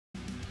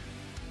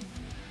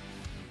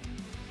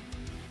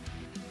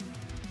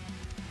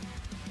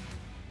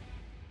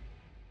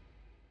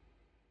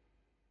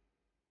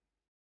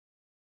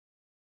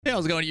Hey,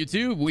 how's it going,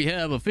 YouTube? We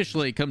have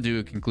officially come to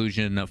a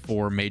conclusion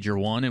for Major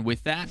 1, and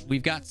with that,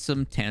 we've got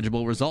some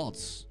tangible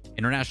results.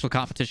 International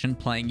competition,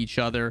 playing each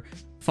other,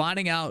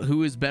 finding out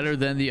who is better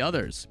than the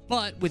others.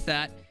 But with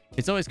that,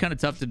 it's always kind of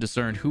tough to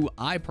discern who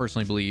I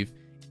personally believe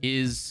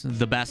is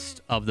the best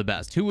of the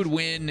best. Who would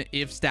win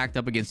if stacked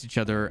up against each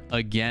other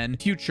again?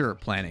 Future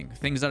planning.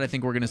 Things that I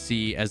think we're going to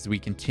see as we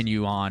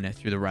continue on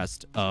through the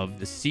rest of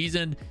the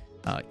season.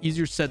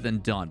 Easier said than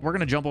done. We're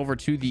going to jump over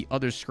to the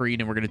other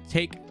screen and we're going to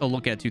take a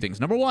look at two things.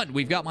 Number one,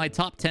 we've got my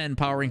top 10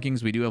 power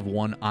rankings. We do have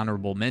one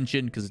honorable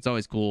mention because it's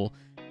always cool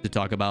to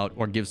talk about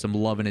or give some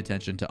love and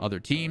attention to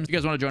other teams. If you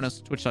guys want to join us,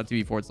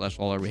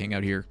 twitch.tv/Lawler. We hang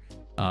out here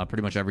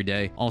pretty much every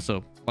day.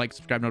 Also, like,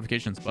 subscribe,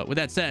 notifications. But with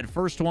that said,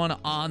 first one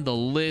on the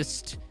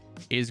list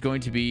is going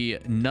to be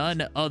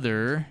none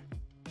other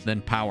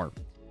than Power.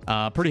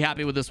 Pretty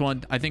happy with this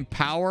one. I think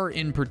Power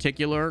in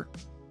particular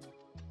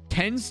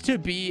tends to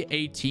be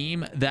a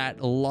team that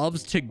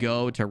loves to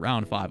go to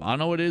round 5. I don't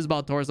know what it is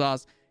about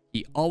Torsas.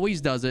 He always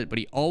does it, but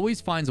he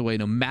always finds a way,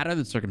 no matter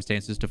the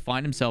circumstances, to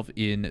find himself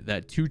in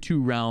that 2-2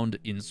 round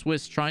in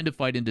Swiss, trying to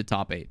fight into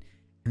top 8.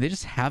 And they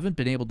just haven't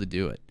been able to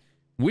do it.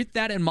 With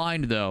that in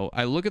mind, though,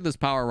 I look at this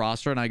Power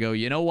roster and I go,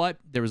 you know what?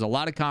 There was a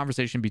lot of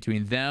conversation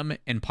between them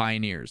and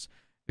Pioneers.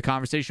 The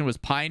conversation was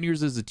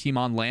Pioneers is a team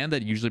on land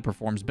that usually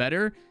performs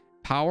better.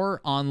 Power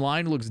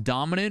online looks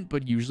dominant,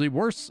 but usually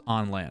worse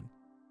on land.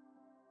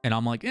 And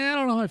I'm like, I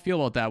don't know how I feel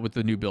about that with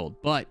the new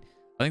build. But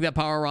I think that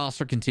Power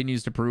roster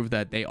continues to prove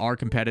that they are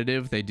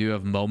competitive. They do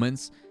have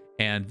moments,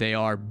 and they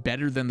are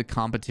better than the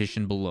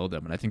competition below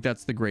them. And I think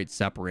that's the great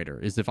separator,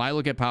 is if I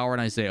look at Power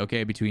and I say,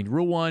 okay, between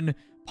Rule 1,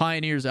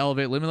 Pioneers,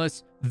 Elevate,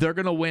 Limitless, they're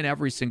going to win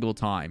every single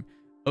time.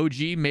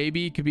 OG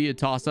maybe could be a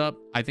toss-up.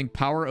 I think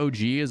Power OG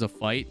is a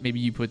fight. Maybe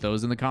you put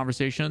those in the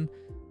conversation.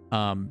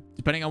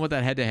 Depending on what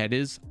that head-to-head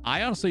is.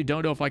 I honestly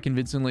don't know if I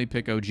convincingly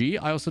pick OG.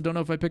 I also don't know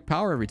if I pick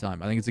Power every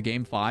time. I think it's a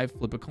game 5,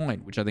 flip a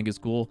coin, which I think is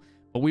cool.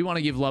 But we want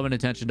to give love and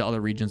attention to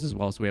other regions as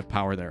well, so we have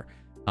Power there.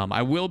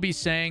 I will be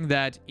saying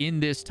that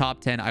in this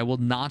top 10, I will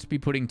not be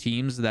putting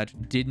teams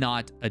that did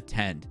not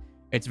attend.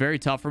 It's very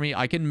tough for me.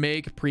 I can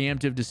make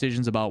preemptive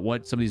decisions about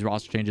what some of these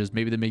roster changes.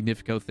 Maybe the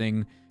Magnifico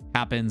thing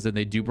happens and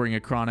they do bring a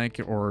Chronic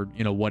or,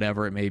 you know,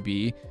 whatever it may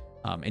be.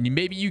 And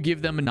maybe you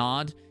give them a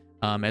nod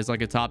as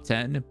like a top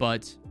 10,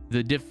 but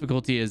the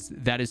difficulty is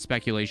that is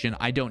speculation.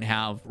 I don't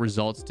have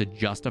results to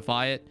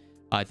justify it.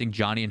 I think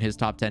Johnny in his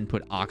top 10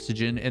 put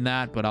Oxygen in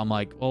that, but I'm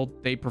like, well,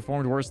 they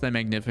performed worse than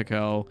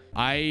Magnifico.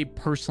 I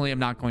personally am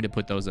not going to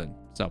put those in.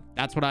 So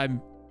that's what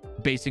I'm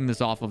basing this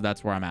off of.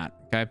 That's where I'm at.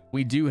 Okay.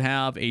 We do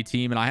have a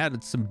team, and I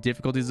had some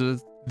difficulties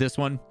with this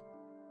one,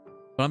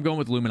 but I'm going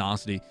with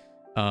Luminosity.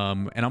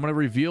 And I'm going to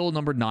reveal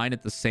number 9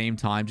 at the same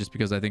time, just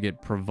because I think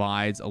it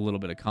provides a little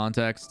bit of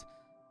context.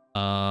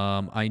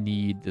 I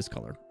need this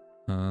color.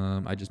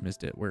 I just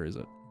missed it. Where is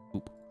it?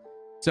 Oop.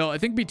 So I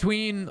think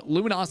between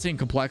Luminosity and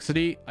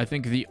Complexity, I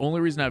think the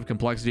only reason I have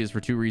Complexity is for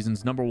 2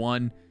 reasons. Number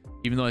one,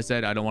 even though I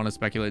said I don't want to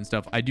speculate and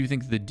stuff, I do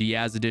think the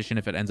Diaz edition,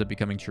 if it ends up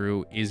becoming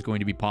true, is going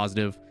to be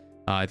positive.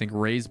 I think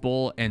Raise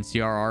Bull and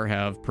CRR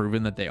have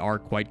proven that they are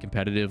quite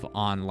competitive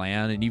on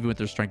land, and even with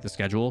their strength of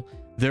schedule,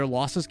 their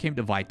losses came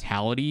to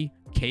Vitality,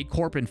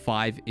 K-Corp, and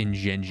 5 in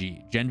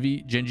Genji.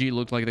 Genji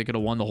looked like they could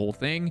have won the whole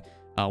thing.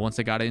 Once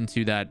they got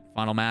into that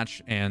final match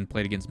and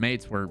played against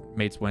Mates, where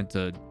Mates went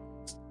to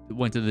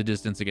the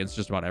distance against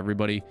just about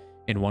everybody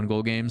in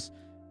 1-goal games.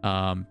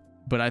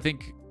 But I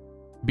think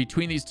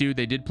between these two,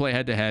 they did play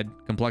head-to-head.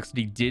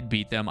 Complexity did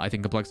beat them. I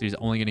think Complexity is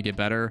only going to get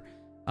better.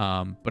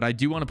 But I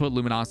do want to put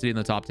Luminosity in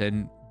the top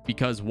 10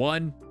 because,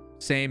 one,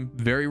 same,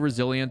 very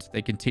resilient.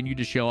 They continue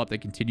to show up. They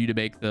continue to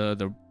make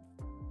the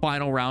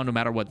final round no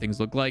matter what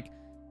things look like.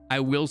 I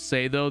will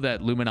say, though,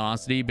 that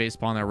Luminosity, based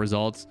upon their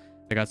results,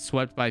 they got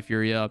swept by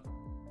Furia.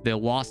 They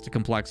lost to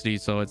Complexity,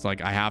 so it's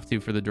like I have to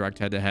for the direct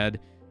head-to-head.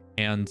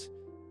 And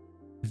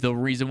the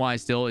reason why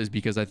still is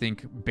because I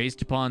think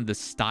based upon the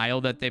style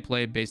that they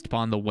play, based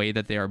upon the way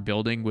that they are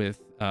building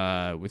with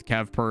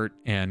Kevpert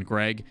and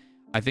Greg,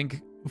 I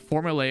think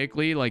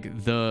formulaically,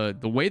 like the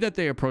way that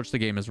they approach the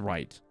game is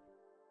right.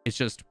 It's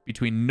just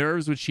between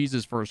nerves with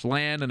Cheese's first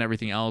land and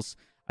everything else,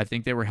 I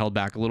think they were held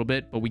back a little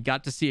bit, but we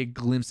got to see a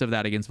glimpse of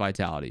that against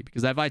Vitality,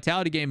 because that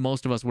Vitality game,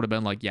 most of us would have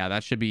been like, yeah,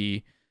 that should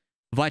be...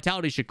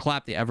 Vitality should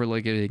clap the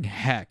ever-living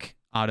heck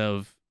out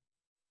of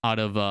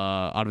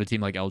a team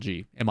like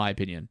LG, in my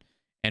opinion.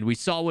 And we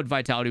saw what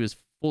Vitality was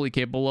fully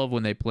capable of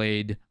when they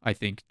played, I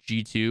think,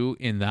 G2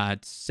 in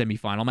that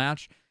semifinal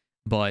match.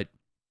 But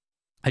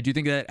I do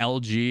think that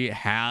LG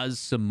has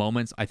some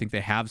moments. I think they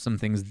have some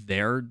things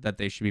there that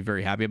they should be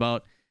very happy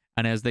about.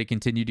 And as they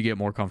continue to get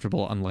more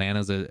comfortable on LAN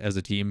as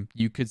a team,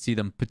 you could see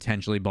them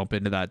potentially bump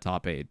into that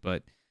top 8.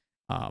 But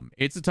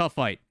it's a tough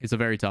fight. It's a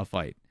very tough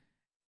fight.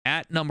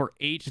 At number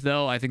 8,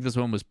 though, I think this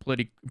one was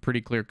pretty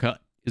clear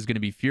cut, is going to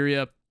be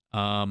Furia.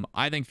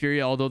 I think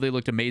Furia, although they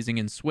looked amazing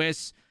in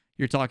Swiss,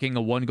 you're talking a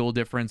 1-goal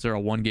difference or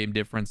a 1-game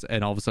difference,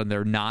 and all of a sudden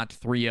they're not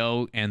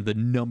 3-0 and the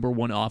number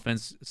 1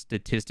 offense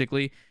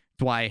statistically.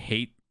 That's why I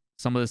hate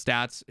some of the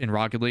stats in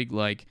Rocket League.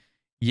 Like,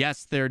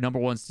 Yes, they're number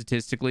one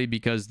statistically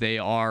because they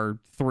are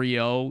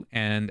 3-0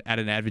 and at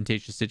an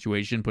advantageous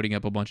situation, putting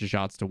up a bunch of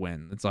shots to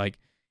win. It's like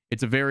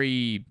it's a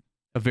very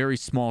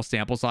small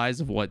sample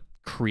size of what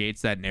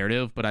creates that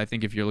narrative. But I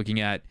think if you're looking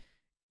at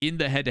in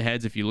the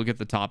head-to-heads, if you look at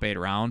the top 8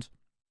 round,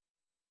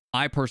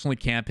 I personally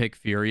can't pick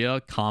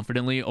Furia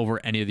confidently over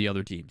any of the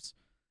other teams.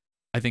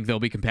 I think they'll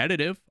be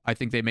competitive. I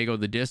think they may go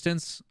the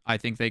distance. I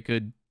think they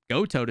could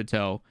go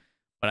toe-to-toe.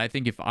 But I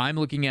think if I'm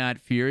looking at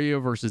Furia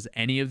versus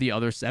any of the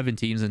other 7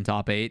 teams in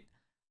top 8,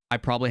 I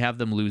probably have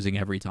them losing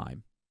every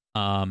time.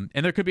 And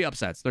there could be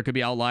upsets. There could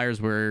be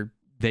outliers where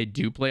they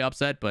do play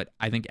upset. But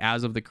I think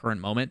as of the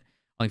current moment,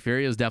 like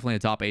Furia is definitely a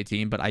top 8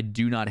 team. But I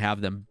do not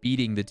have them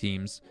beating the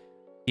teams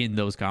in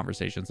those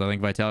conversations. I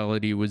think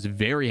Vitality was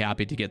very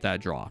happy to get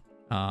that draw.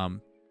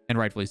 And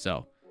rightfully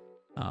so.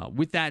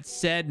 With that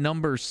said,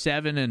 number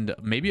 7, and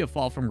maybe a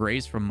fall from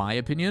grace from my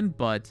opinion,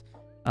 but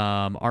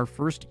our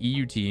first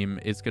EU team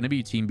is going to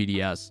be Team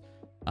BDS.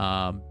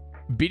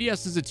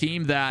 BDS is a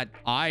team that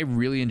I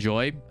really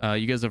enjoy.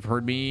 You guys have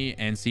heard me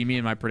and see me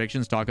in my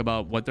predictions talk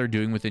about what they're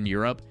doing within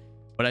Europe,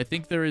 but I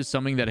think there is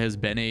something that has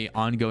been a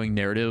ongoing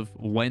narrative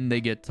when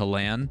they get to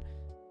LAN,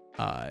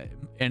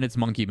 and it's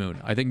Monkey Moon.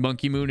 I think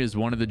Monkey Moon is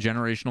one of the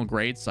generational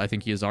greats. I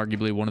think he is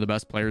arguably one of the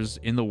best players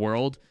in the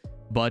world,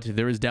 but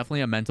there is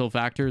definitely a mental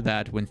factor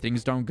that when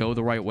things don't go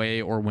the right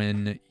way or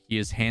when he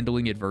is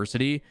handling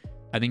adversity,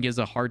 I think he has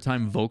a hard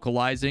time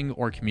vocalizing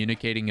or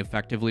communicating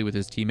effectively with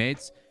his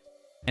teammates.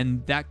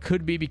 And that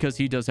could be because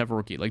he does have a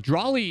rookie. Like,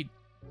 Drawley,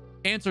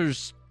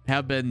 answers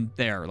have been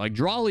there. Like,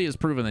 Drawley has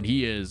proven that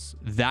he is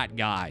that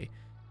guy.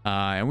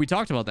 And we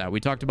talked about that.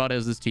 We talked about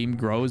as this team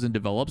grows and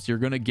develops, you're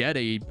going to get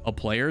a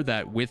player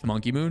that with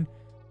Monkey Moon,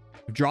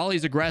 if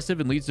Drawley's aggressive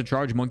and leads the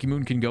charge, Monkey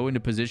Moon can go into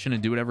position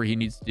and do whatever he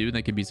needs to do, and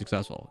they can be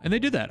successful. And they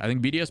did that. I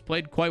think BDS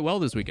played quite well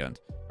this weekend,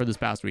 or this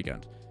past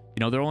weekend. You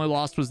know, their only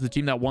loss was the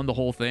team that won the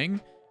whole thing.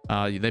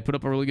 They put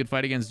up a really good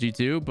fight against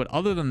G2, but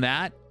other than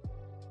that,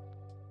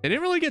 they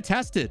didn't really get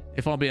tested,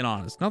 if I'm being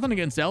honest. Nothing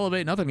against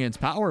Elevate, nothing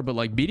against Power, but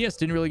like BDS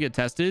didn't really get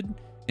tested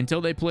until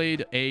they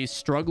played a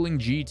struggling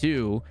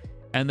G2,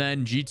 and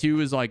then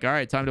G2 is like, all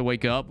right, time to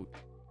wake up,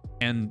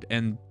 and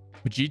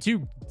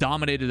G2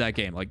 dominated that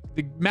game. Like,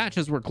 the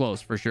matches were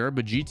close for sure,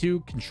 but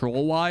G2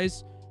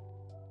 control-wise,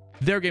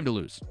 their game to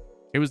lose.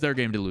 It was their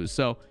game to lose.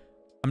 So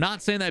I'm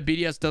not saying that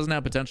BDS doesn't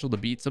have potential to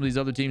beat some of these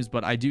other teams,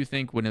 but I do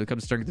think when it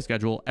comes to strength of the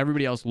schedule,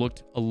 everybody else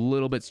looked a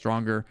little bit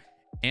stronger.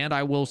 And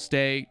I will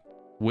stay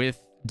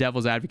with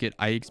devil's advocate.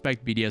 I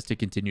expect BDS to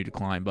continue to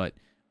climb, but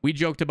we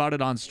joked about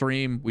it on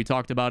stream. We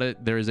talked about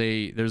it. There's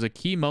a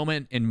key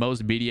moment in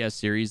most BDS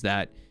series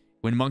that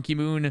when Monkey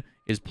Moon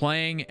is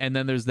playing, and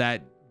then there's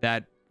that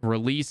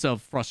release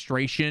of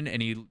frustration,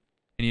 and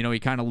he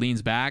kind of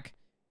leans back.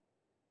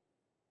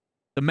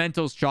 The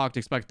mental's chalked.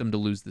 Expect them to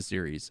lose the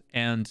series,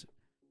 and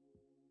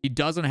he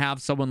doesn't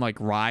have someone like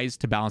Rise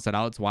to balance that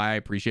out. It's why I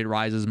appreciate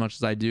Rise as much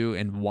as I do,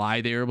 and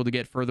why they were able to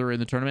get further in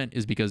the tournament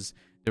is because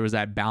there was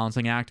that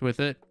balancing act with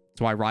it.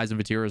 That's why Rise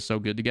and Vatira is so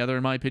good together,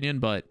 in my opinion.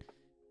 But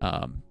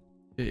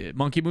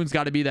Monkey Moon's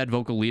got to be that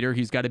vocal leader.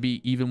 He's got to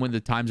be, even when the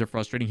times are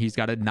frustrating, he's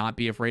got to not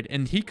be afraid.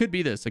 And he could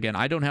be this. Again,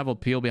 I don't have a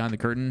peel behind the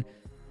curtain.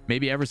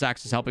 Maybe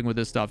Eversax is helping with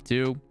this stuff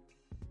too,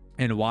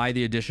 and why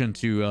the addition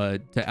to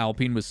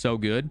Alpine was so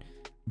good.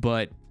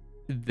 But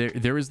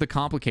there is the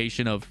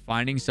complication of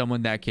finding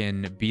someone that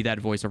can be that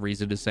voice of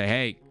reason to say,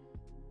 hey,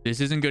 this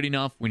isn't good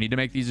enough. We need to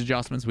make these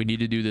adjustments. We need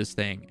to do this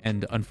thing.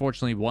 And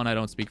unfortunately, 1, I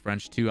don't speak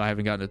French. 2, I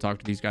haven't gotten to talk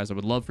to these guys. I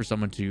would love for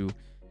someone to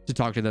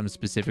talk to them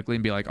specifically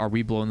and be like, are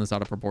we blowing this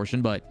out of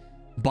proportion? But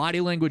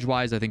body language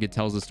wise, I think it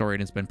tells the story,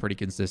 and it's been pretty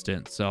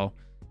consistent. So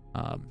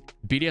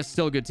BDS is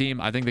still a good team.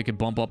 I think they could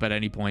bump up at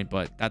any point,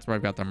 but that's where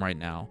I've got them right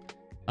now.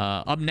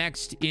 Up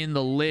next in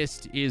the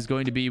list is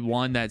going to be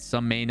one that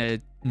some may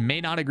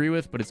not agree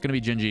with, but it's going to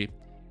be Gen.G.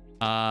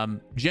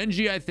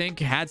 Gen.G, I think,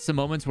 had some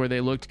moments where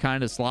they looked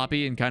kind of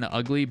sloppy and kind of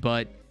ugly,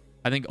 but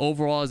I think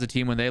overall as a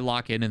team, when they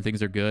lock in and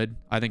things are good,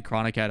 I think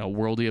Chronic had a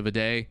worldie of a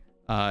day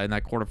in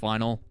that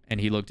quarterfinal, and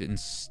he looked in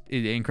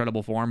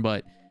incredible form.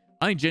 But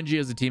I think Gen.G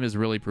as a team has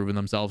really proven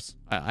themselves.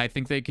 I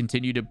think they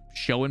continue to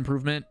show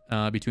improvement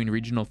between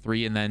Regional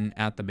 3 and then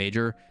at the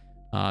Major.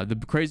 The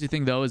crazy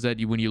thing, though, is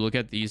that when you look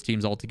at these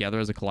teams all together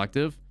as a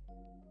collective,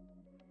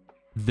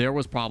 there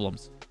was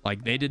problems.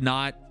 Like, they did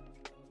not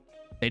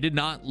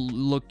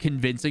look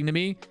convincing to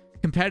me.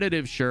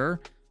 Competitive, sure,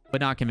 but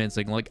not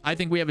convincing. Like, I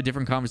think we have a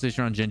different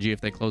conversation on Gen.G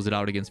if they close it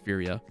out against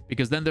Furia,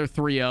 because then they're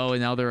 3-0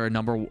 and now they're a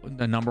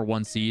number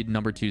 1 seed,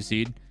 number 2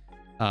 seed.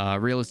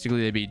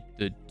 Realistically, they'd be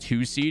the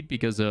 2 seed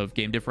because of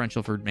game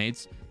differential for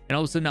mates. And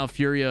all of a sudden now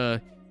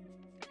Furia,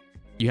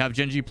 you have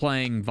Gen.G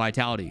playing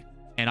Vitality,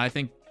 and I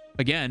think,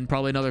 again,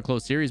 probably another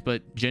close series,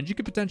 but Gen.G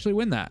could potentially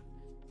win that.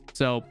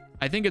 So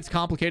I think it's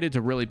complicated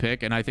to really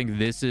pick, and I think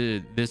this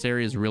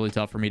area is really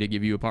tough for me to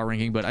give you a power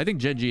ranking. But I think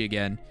Gen.G,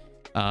 again,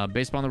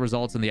 based upon the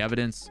results and the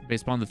evidence,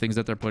 based upon the things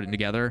that they're putting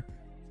together,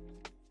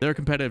 they're a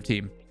competitive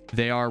team.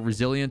 They are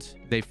resilient.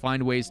 They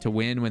find ways to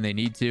win when they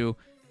need to.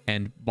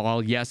 And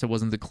while, yes, it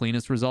wasn't the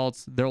cleanest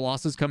results, their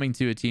losses coming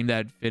to a team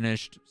that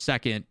finished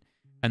second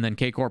And then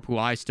K-Corp, who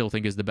I still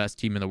think is the best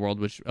team in the world,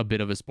 which a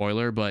bit of a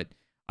spoiler, but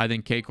I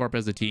think K-Corp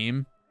as a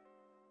team,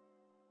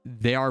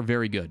 they are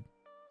very good.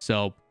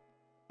 So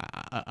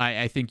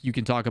I think you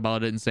can talk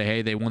about it and say,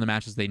 hey, they won the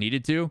matches they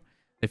needed to.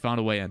 They found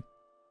a way in.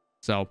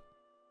 So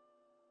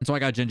I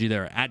got Gen G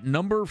there. At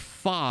number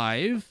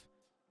 5,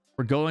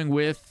 we're going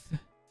with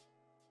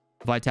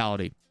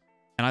Vitality.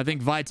 And I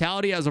think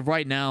Vitality, as of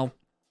right now,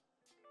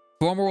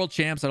 former world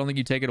champs, I don't think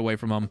you take it away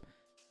from them.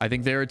 I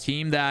think they're a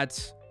team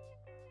that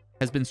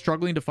has been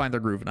struggling to find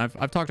their groove. And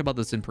I've talked about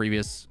this in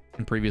previous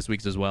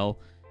weeks as well.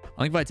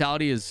 I think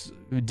Vitality is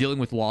dealing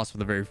with loss for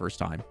the very first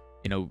time.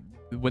 You know,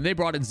 when they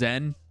brought in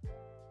Zen,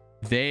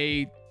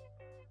 they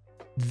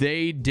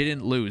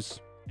didn't lose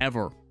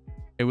ever.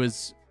 It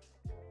was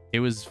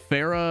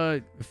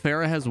Farah.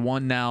 Farah has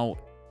won now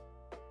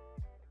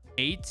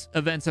 8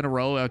 events in a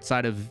row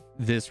outside of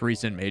this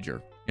recent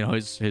major. You know,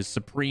 his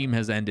Supreme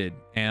has ended,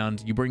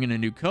 and you bring in a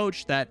new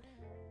coach that,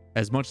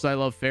 as much as I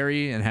love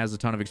Ferry and has a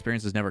ton of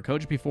experience, has never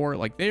coached before.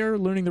 Like, they're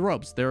learning the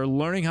ropes. They're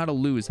learning how to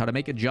lose, how to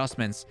make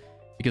adjustments.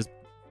 Because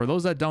for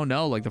those that don't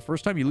know, like, the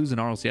first time you lose in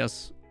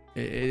RLCS,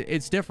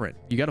 it's different.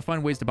 You got to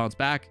find ways to bounce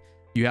back.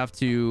 You have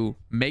to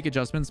make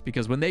adjustments,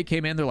 because when they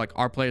came in, they're like,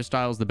 our player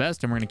style is the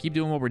best, and we're going to keep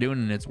doing what we're doing,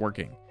 and it's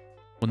working.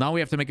 Well, now we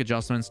have to make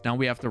adjustments. Now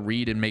we have to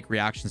read and make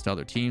reactions to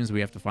other teams. We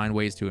have to find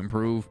ways to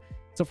improve.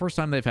 It's the first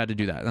time they've had to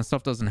do that. And that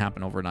stuff doesn't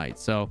happen overnight.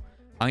 So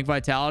I think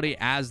Vitality,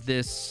 as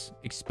this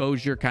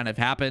exposure kind of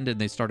happened and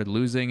they started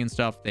losing and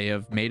stuff, they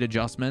have made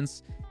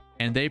adjustments,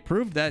 and they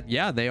proved that,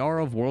 yeah, they are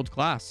of world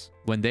class.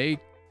 When they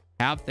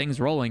have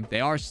things rolling,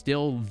 they are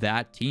still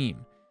that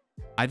team.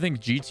 I think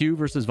G2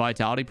 versus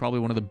Vitality, probably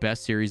one of the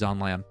best series on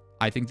LAN.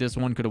 I think this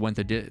one could have went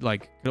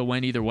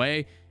either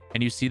way.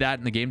 And you see that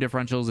in the game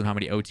differentials and how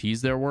many OTs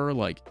there were.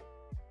 Like,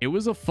 it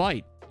was a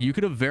fight. You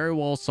could have very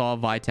well saw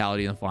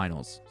Vitality in the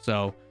finals.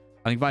 So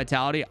I think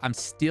Vitality, I'm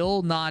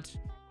still not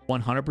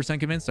 100%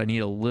 convinced. I need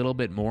a little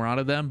bit more out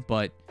of them,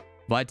 but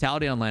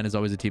Vitality on LAN is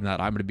always a team that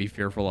I'm going to be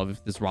fearful of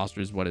if this roster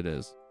is what it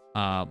is.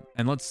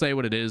 And let's say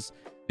what it is.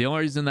 The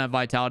only reason that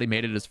Vitality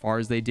made it as far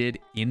as they did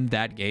in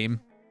that game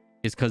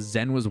is because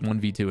Zen was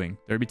 1v2ing.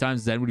 There'd be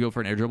times Zen would go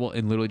for an air dribble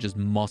and literally just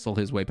muscle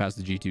his way past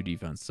the G2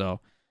 defense. So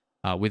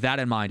with that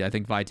in mind, I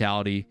think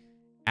Vitality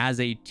as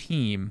a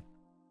team,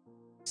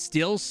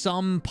 still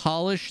some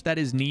polish that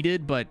is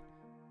needed, but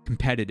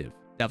competitive.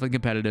 Definitely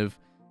competitive.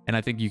 And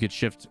I think you could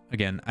shift,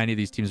 again, any of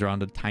these teams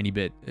around a tiny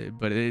bit,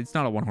 but it's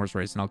not a one-horse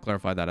race, and I'll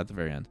clarify that at the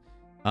very end.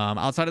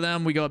 Outside of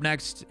them, we go up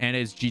next, and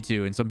it's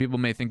G2. And some people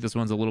may think this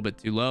one's a little bit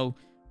too low,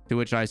 to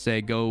which I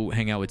say go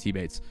hang out with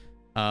T-Bates.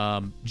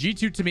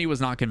 G2 to me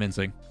was not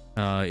convincing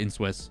in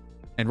Swiss,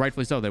 and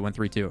rightfully so. They went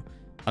 3-2.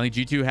 I think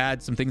G2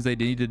 had some things they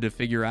needed to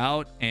figure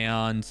out,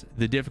 and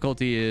the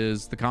difficulty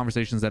is the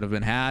conversations that have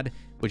been had,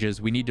 which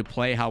is we need to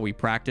play how we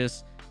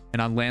practice,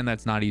 and on LAN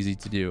that's not easy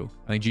to do.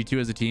 I think G2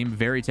 as a team,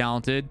 very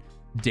talented.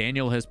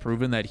 Daniel has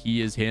proven that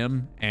he is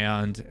him,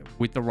 and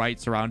with the right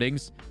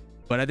surroundings.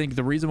 But I think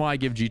the reason why I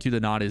give G2 the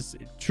nod is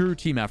true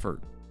team effort.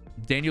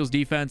 Daniel's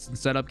defense and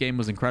setup game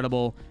was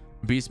incredible.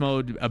 Beast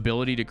mode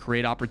ability to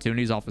create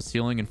opportunities off of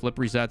ceiling and flip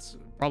resets,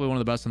 probably one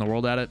of the best in the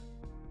world at it.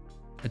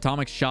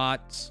 Atomic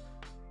shots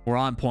were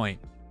on point,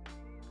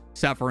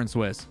 except for in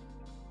Swiss.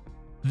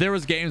 There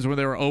was games where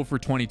they were 0 for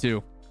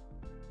 22.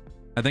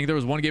 I think there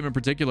was one game in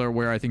particular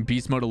where I think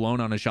beast mode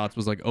alone on his shots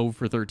was like 0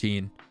 for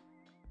 13.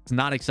 It's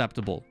not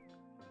acceptable,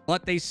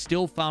 but they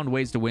still found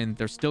ways to win.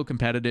 They're still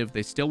competitive.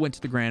 They still went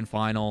to the grand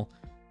final.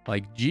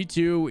 Like,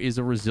 G2 is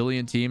a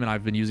resilient team, and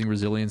I've been using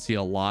resiliency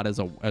a lot as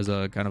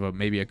a kind of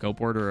maybe a cope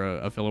word or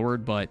a filler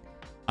word, but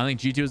I think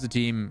G2 as a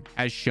team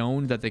has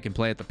shown that they can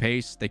play at the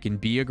pace. They can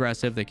be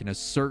aggressive. They can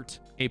assert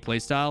a play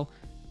style.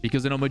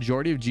 Because in a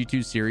majority of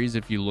G2 series,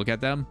 if you look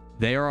at them,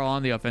 they are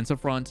on the offensive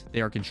front.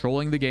 They are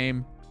controlling the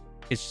game.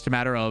 It's just a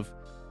matter of,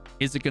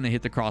 is it going to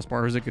hit the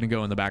crossbar or is it going to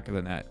go in the back of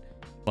the net?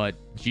 But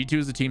G2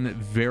 is a team that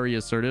very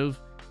assertive.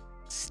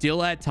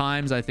 Still at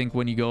times, I think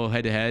when you go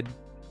head-to-head,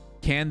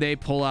 can they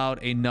pull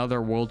out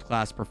another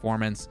world-class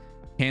performance?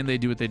 Can they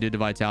do what they did to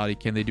Vitality?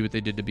 Can they do what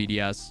they did to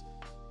BDS?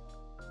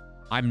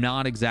 I'm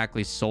not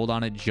exactly sold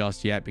on it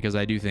just yet, because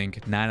I do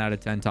think 9 out of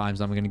 10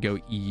 times I'm going to go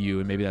EU,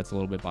 and maybe that's a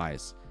little bit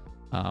biased.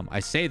 I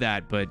say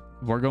that, but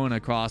we're going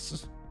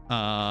across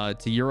to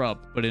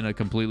Europe, but in a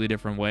completely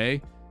different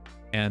way.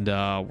 And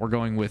we're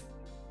going with,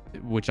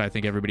 which I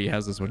think everybody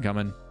has this one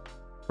coming,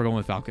 we're going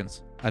with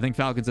Falcons. I think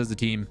Falcons as a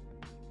team,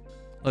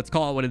 let's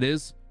call it what it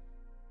is.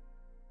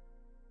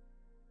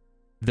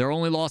 Their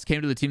only loss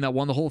came to the team that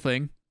won the whole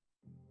thing.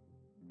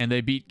 And they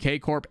beat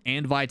K-Corp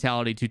and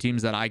Vitality, 2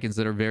 teams that I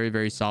consider very,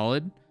 very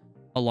solid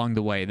along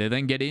the way. They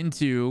then get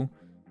into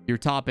your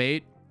top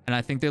 8, and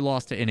I think they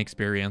lost to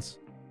inexperience.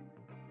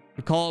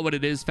 To call it what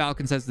it is,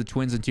 Falcons has the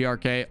Twins and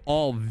TRK,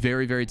 all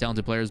very, very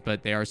talented players,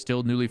 but they are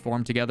still newly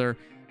formed together.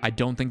 I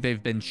don't think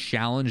they've been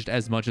challenged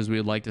as much as we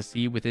would like to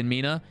see within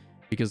MENA,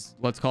 because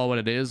let's call it what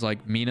it is.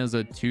 Like, MENA's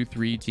a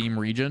 2-3 team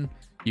region.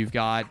 You've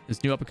got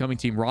this new up-and-coming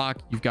team Rock.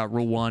 You've got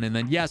Rule 1, and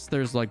then yes,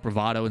 there's like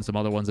Bravado and some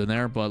other ones in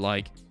there, but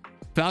like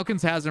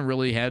Falcons hasn't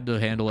really had to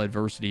handle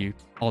adversity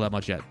all that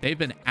much yet. They've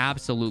been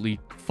absolutely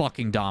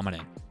fucking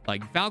dominant.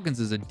 Like, Falcons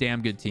is a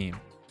damn good team.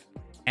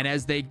 And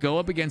as they go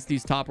up against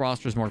these top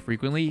rosters more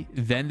frequently,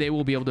 then they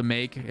will be able to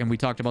make, and we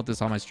talked about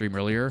this on my stream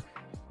earlier,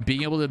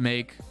 being able to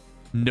make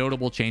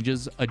notable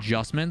changes,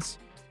 adjustments.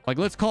 Like,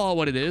 let's call it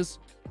what it is.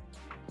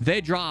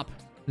 They drop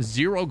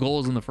 0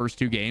 goals in the first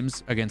 2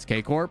 games against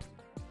K-Corp.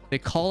 They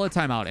call a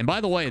timeout. And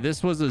by the way,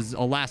 this was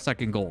a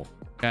last-second goal,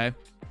 okay?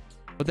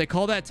 But they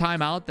call that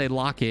timeout, they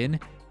lock in,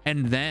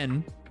 and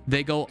then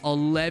they go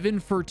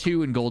 11 for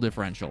 2 in goal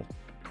differential.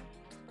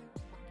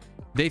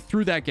 They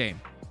threw that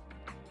game.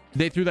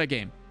 They threw that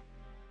game.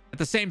 At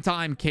the same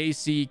time,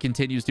 KC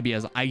continues to be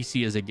as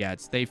icy as it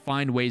gets. They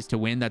find ways to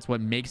win. That's what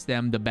makes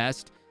them the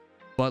best.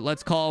 But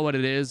let's call it what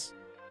it is.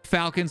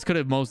 Falcons could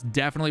have most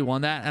definitely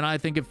won that. And I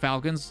think if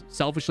Falcons,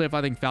 selfishly, if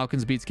I think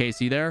Falcons beats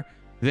KC there,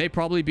 they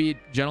probably beat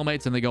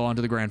Gentlemates and they go on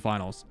to the grand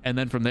finals. And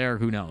then from there,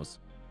 who knows?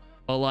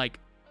 But like,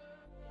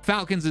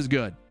 Falcons is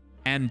good.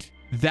 And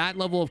that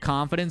level of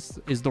confidence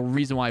is the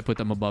reason why I put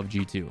them above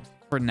G2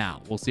 for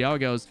now. We'll see how it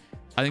goes.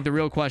 I think the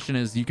real question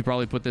is you could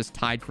probably put this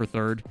tied for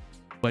 3rd.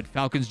 But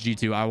Falcons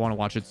G2, I want to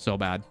watch it so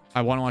bad.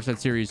 I want to watch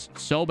that series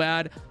so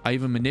bad. I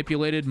even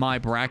manipulated my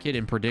bracket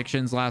and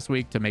predictions last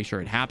week to make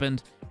sure it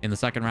happened in the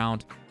 2nd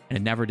round. And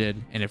it never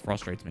did. And it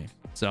frustrates me.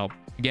 So,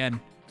 again,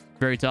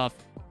 very tough.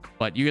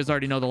 But you guys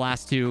already know the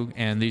last 2.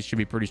 And these should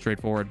be pretty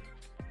straightforward.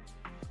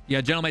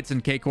 Yeah, Gentlemates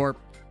and K-Corp.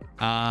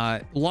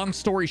 Long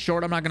story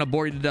short, I'm not going to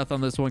bore you to death on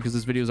this one because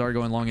this video is already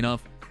going long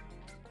enough.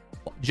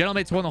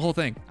 Gentlemates won the whole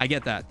thing. I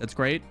get that. That's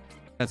great.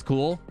 That's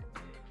cool.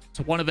 It's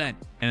one event,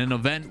 and an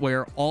event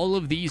where all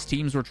of these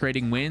teams were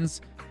trading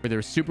wins, where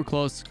they're super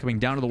close, coming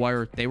down to the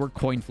wire. They were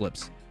coin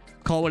flips.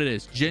 Call what it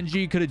is. Gen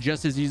G could have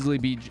just as easily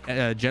beat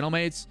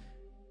Gentlemates.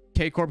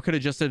 K-Corp could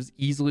have just as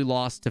easily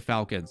lost to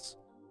Falcons.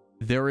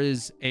 There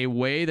is a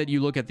way that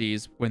you look at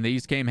these when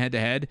these came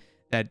head-to-head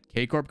that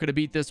K-Corp could have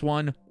beat this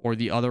one or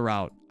the other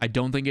route. I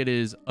don't think it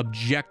is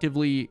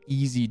objectively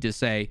easy to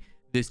say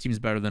this team's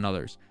better than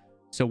others.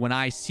 So when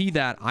I see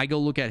that, I go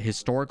look at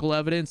historical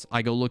evidence.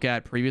 I go look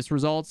at previous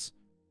results.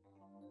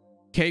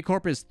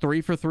 K-Corp is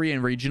 3 for 3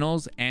 in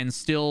regionals and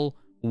still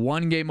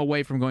 1 game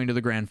away from going to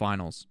the grand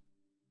finals.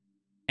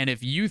 And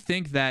if you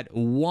think that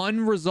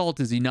one result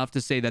is enough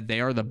to say that they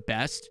are the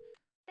best,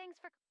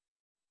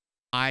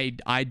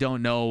 I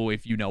don't know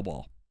if you know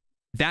ball.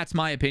 That's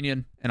my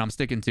opinion, and I'm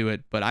sticking to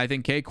it. But I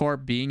think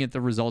K-Corp, being at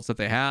the results that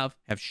they have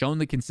shown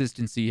the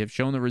consistency, have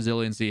shown the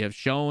resiliency, have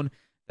shown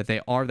that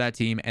they are that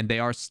team, and they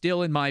are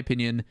still, in my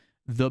opinion,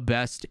 the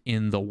best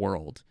in the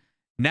world.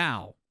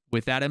 Now,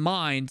 with that in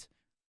mind,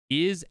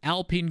 is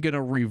Alpine going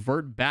to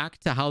revert back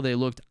to how they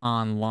looked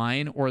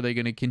online, or are they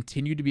going to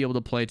continue to be able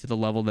to play to the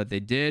level that they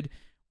did,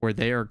 where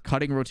they are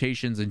cutting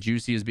rotations and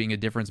Juicy as being a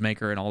difference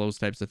maker and all those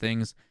types of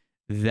things?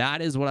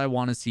 That is what I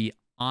want to see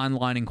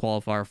online in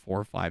qualifier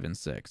 4, 5, and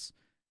 6.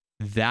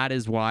 That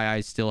is why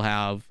I still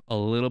have a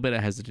little bit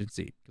of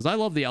hesitancy, because I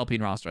love the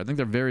Alpine roster. I think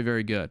they're very,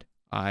 very good.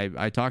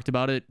 I talked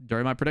about it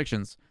during my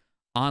predictions.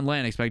 On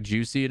land, expect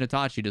Juicy and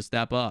Itachi to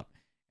step up.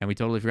 And we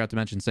totally forgot to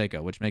mention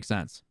Seiko, which makes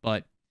sense.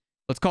 But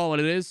let's call it what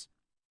it is.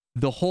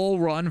 The whole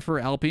run for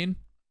Alpine,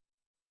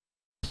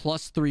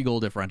 +3 goal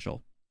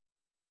differential.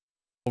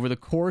 Over the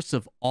course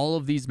of all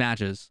of these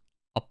matches,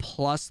 a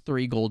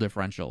 +3 goal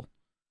differential.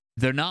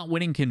 They're not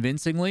winning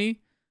convincingly.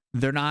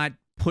 They're not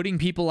putting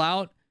people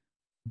out,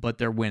 but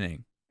they're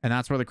winning. And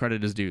that's where the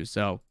credit is due.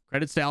 So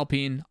credits to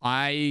Alpine.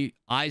 I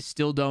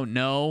still don't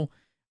know.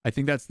 I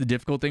think that's the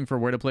difficult thing for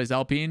where to place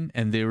Alpine.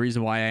 And the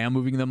reason why I am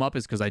moving them up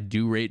is because I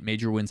do rate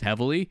major wins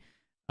heavily.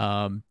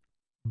 But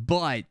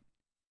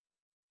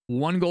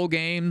 1 goal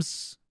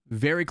games,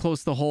 very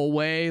close the whole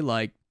way.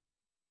 Like,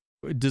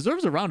 it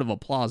deserves a round of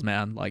applause,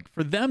 man. Like,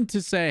 for them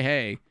to say,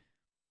 hey,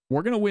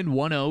 we're going to win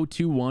 1-0,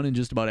 2-1 in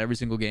just about every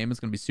single game. It's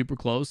going to be super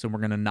close, and we're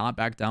going to not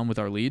back down with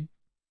our lead.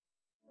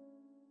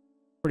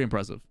 Pretty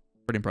impressive.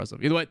 Pretty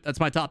impressive. Either way, that's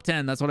my top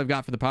 10. That's what I've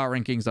got for the power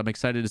rankings. I'm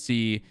excited to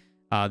see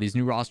these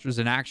new rosters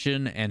in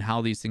action and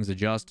how these things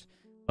adjust.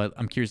 But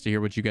I'm curious to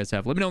hear what you guys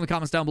have. Let me know in the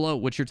comments down below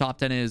what your top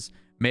 10 is.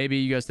 Maybe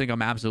you guys think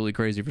I'm absolutely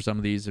crazy for some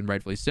of these, and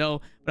rightfully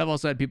so. But I've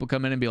also had people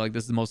come in and be like,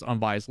 this is the most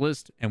unbiased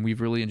list, and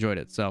we've really enjoyed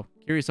it. So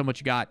curious on what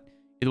you got.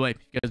 Either way, if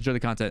you guys enjoy the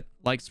content,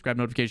 like, subscribe,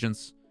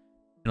 notifications,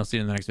 and I'll see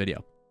you in the next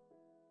video.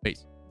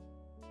 Peace.